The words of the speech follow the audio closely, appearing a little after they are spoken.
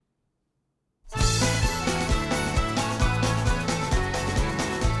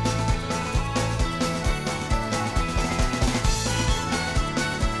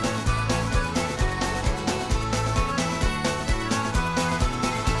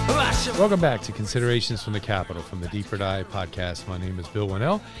Welcome back to Considerations from the Capitol from the Deeper Dive podcast. My name is Bill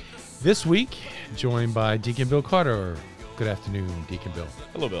Winnell. This week, joined by Deacon Bill Carter. Good afternoon, Deacon Bill.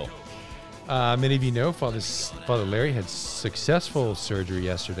 Hello, Bill. Many of you know Father Larry had successful surgery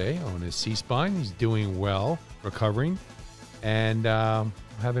yesterday on his C-spine. He's doing well, recovering, and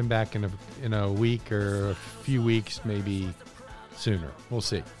have him back in a week or a few weeks, maybe sooner. We'll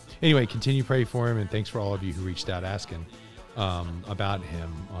see. Anyway, continue to pray for him, and thanks for all of you who reached out asking about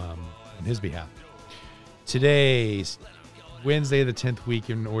him on his behalf. Today's Wednesday, the 10th week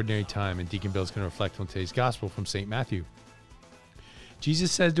in Ordinary Time, and Deacon Bill's going to reflect on today's Gospel from St. Matthew.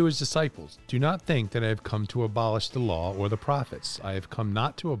 Jesus said to his disciples, "Do not think that I have come to abolish the law or the prophets. I have come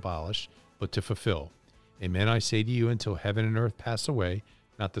not to abolish, but to fulfill. Amen, I say to you, until heaven and earth pass away,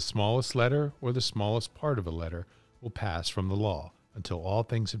 not the smallest letter or the smallest part of a letter will pass from the law, until all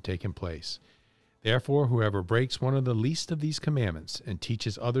things have taken place. Therefore, whoever breaks one of the least of these commandments and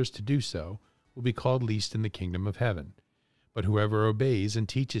teaches others to do so will be called least in the kingdom of heaven. But whoever obeys and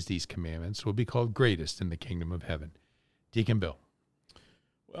teaches these commandments will be called greatest in the kingdom of heaven." Deacon Bill.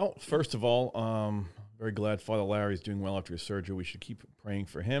 Well, first of all, very glad Father Larry is doing well after his surgery. We should keep praying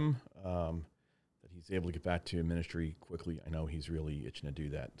for him, that he's able to get back to ministry quickly. I know he's really itching to do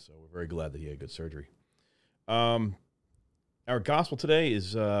that, so we're very glad that he had good surgery. Our gospel today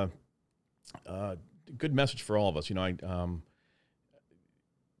is a good message for all of us. You know,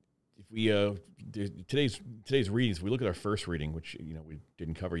 if we today's readings, we look at our first reading, which we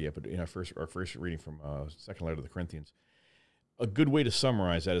didn't cover yet, but in our first reading from second letter to the Corinthians, a good way to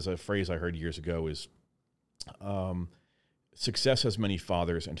summarize that is a phrase I heard years ago: is success has many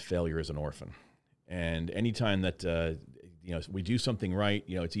fathers and failure is an orphan. And anytime that we do something right,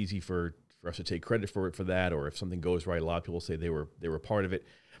 it's easy for us to take credit for that, or if something goes right, a lot of people say they were part of it.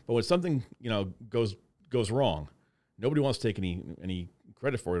 But when something goes wrong, nobody wants to take any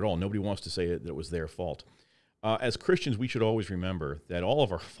credit for it at all. Nobody wants to say that it was their fault. As Christians, we should always remember that all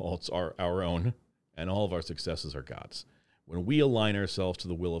of our faults are our own, and all of our successes are God's. When we align ourselves to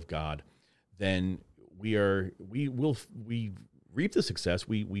the will of God, then we reap the success.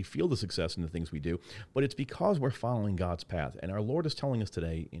 We feel the success in the things we do, but it's because we're following God's path. And our Lord is telling us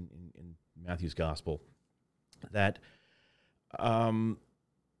today in Matthew's gospel that the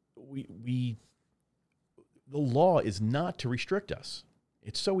law is not to restrict us.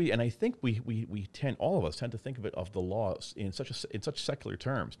 It's so and I think all of us tend to think of the law in such secular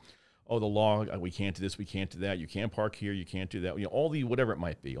terms. Oh, the law, we can't do this, we can't do that, you can't park here, you can't do that, all the whatever it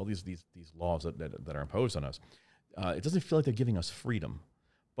might be, all these laws that are imposed on us. It doesn't feel like they're giving us freedom.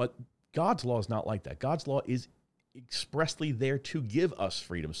 But God's law is not like that. God's law is expressly there to give us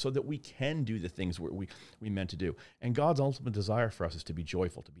freedom so that we can do the things we meant to do. And God's ultimate desire for us is to be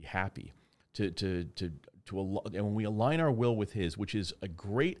joyful, to be happy, and when we align our will with His, which is a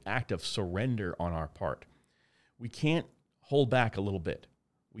great act of surrender on our part, we can't hold back a little bit.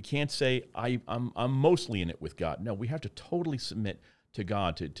 We can't say, I'm mostly in it with God. No, we have to totally submit to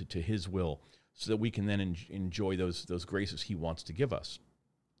God, to His will, so that we can then enjoy those graces He wants to give us.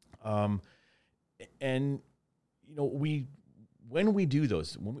 When we do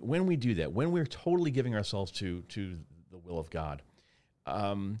that, when we're totally giving ourselves to the will of God,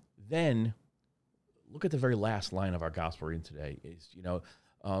 then look at the very last line of our gospel reading today. Is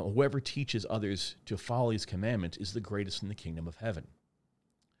whoever teaches others to follow His commandments is the greatest in the kingdom of heaven.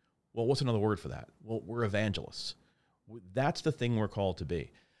 Well, what's another word for that? Well, we're evangelists. That's the thing we're called to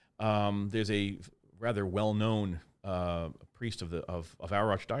be. There's a rather well-known priest of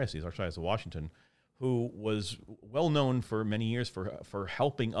our Archdiocese of Washington, who was well-known for many years for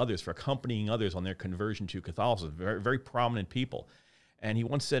helping others, for accompanying others on their conversion to Catholicism. Very, very prominent people. And he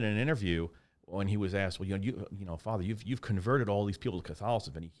once said in an interview, when he was asked, "Well, Father, you've converted all these people to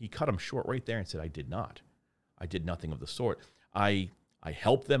Catholicism," and he cut him short right there and said, "I did not. I did nothing of the sort. I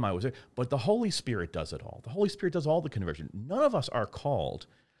helped them. I was there. But the Holy Spirit does it all. The Holy Spirit does all the conversion. None of us are called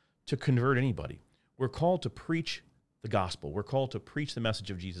to convert anybody. We're called to preach the gospel. We're called to preach the message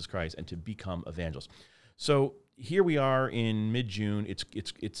of Jesus Christ and to become evangelists." So here we are in mid-June.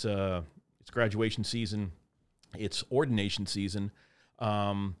 It's graduation season. It's ordination season.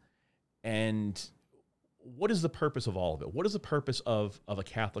 And what is the purpose of all of it? What is the purpose of a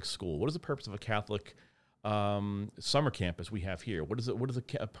Catholic school? What is the purpose of a Catholic summer camp as we have here? What is the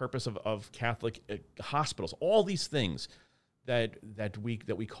purpose of Catholic hospitals? All these things that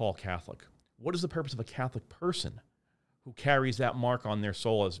we call Catholic. What is the purpose of a Catholic person who carries that mark on their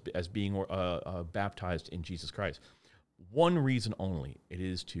soul as being baptized in Jesus Christ? One reason only: it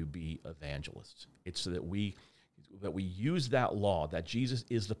is to be evangelists. It's so that we use that law that Jesus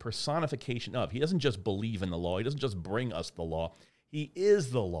is the personification of. He doesn't just believe in the law. He doesn't just bring us the law. He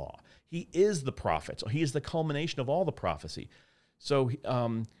is the law. He is the prophets. He is the culmination of all the prophecy. So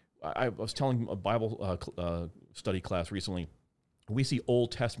I was telling a Bible study class recently, we see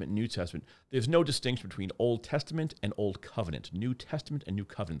Old Testament, New Testament. There's no distinction between Old Testament and Old Covenant. New Testament and New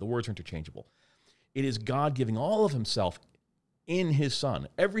Covenant. The words are interchangeable. It is God giving all of himself in his Son.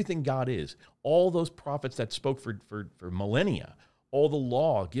 Everything God is. All those prophets that spoke for millennia. All the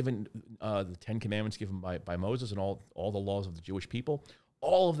law given, the Ten Commandments given by Moses and all the laws of the Jewish people.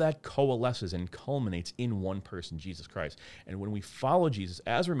 All of that coalesces and culminates in one person, Jesus Christ. And when we follow Jesus,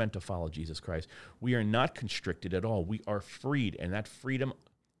 as we're meant to follow Jesus Christ, we are not constricted at all. We are freed, and that freedom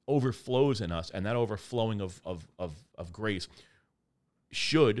overflows in us, and that overflowing of grace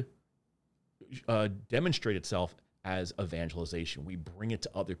should demonstrate itself as evangelization. We bring it to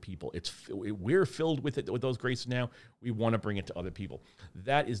other people. We're filled with it, with those graces now. We want to bring it to other people.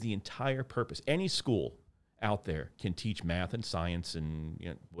 That is the entire purpose. Any school out there can teach math and science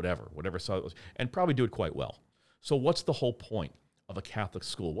and whatever, and probably do it quite well. So what's the whole point of a Catholic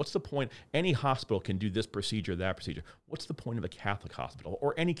school? What's the point? Any hospital can do this procedure, that procedure. What's the point of a Catholic hospital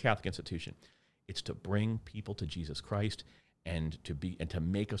or any Catholic institution? It's to bring people to Jesus Christ and to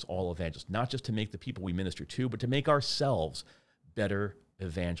make us all evangelists, not just to make the people we minister to, but to make ourselves better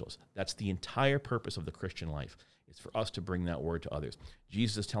evangelists. That's the entire purpose of the Christian life. It's for us to bring that word to others.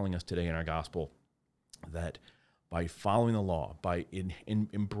 Jesus is telling us today in our gospel that by following the law, by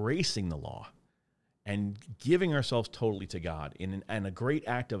embracing the law, and giving ourselves totally to God in a great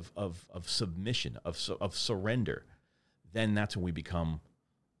act of submission, of surrender, then that's when we become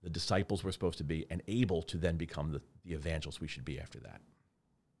the disciples we're supposed to be and able to then become the evangelists we should be after that.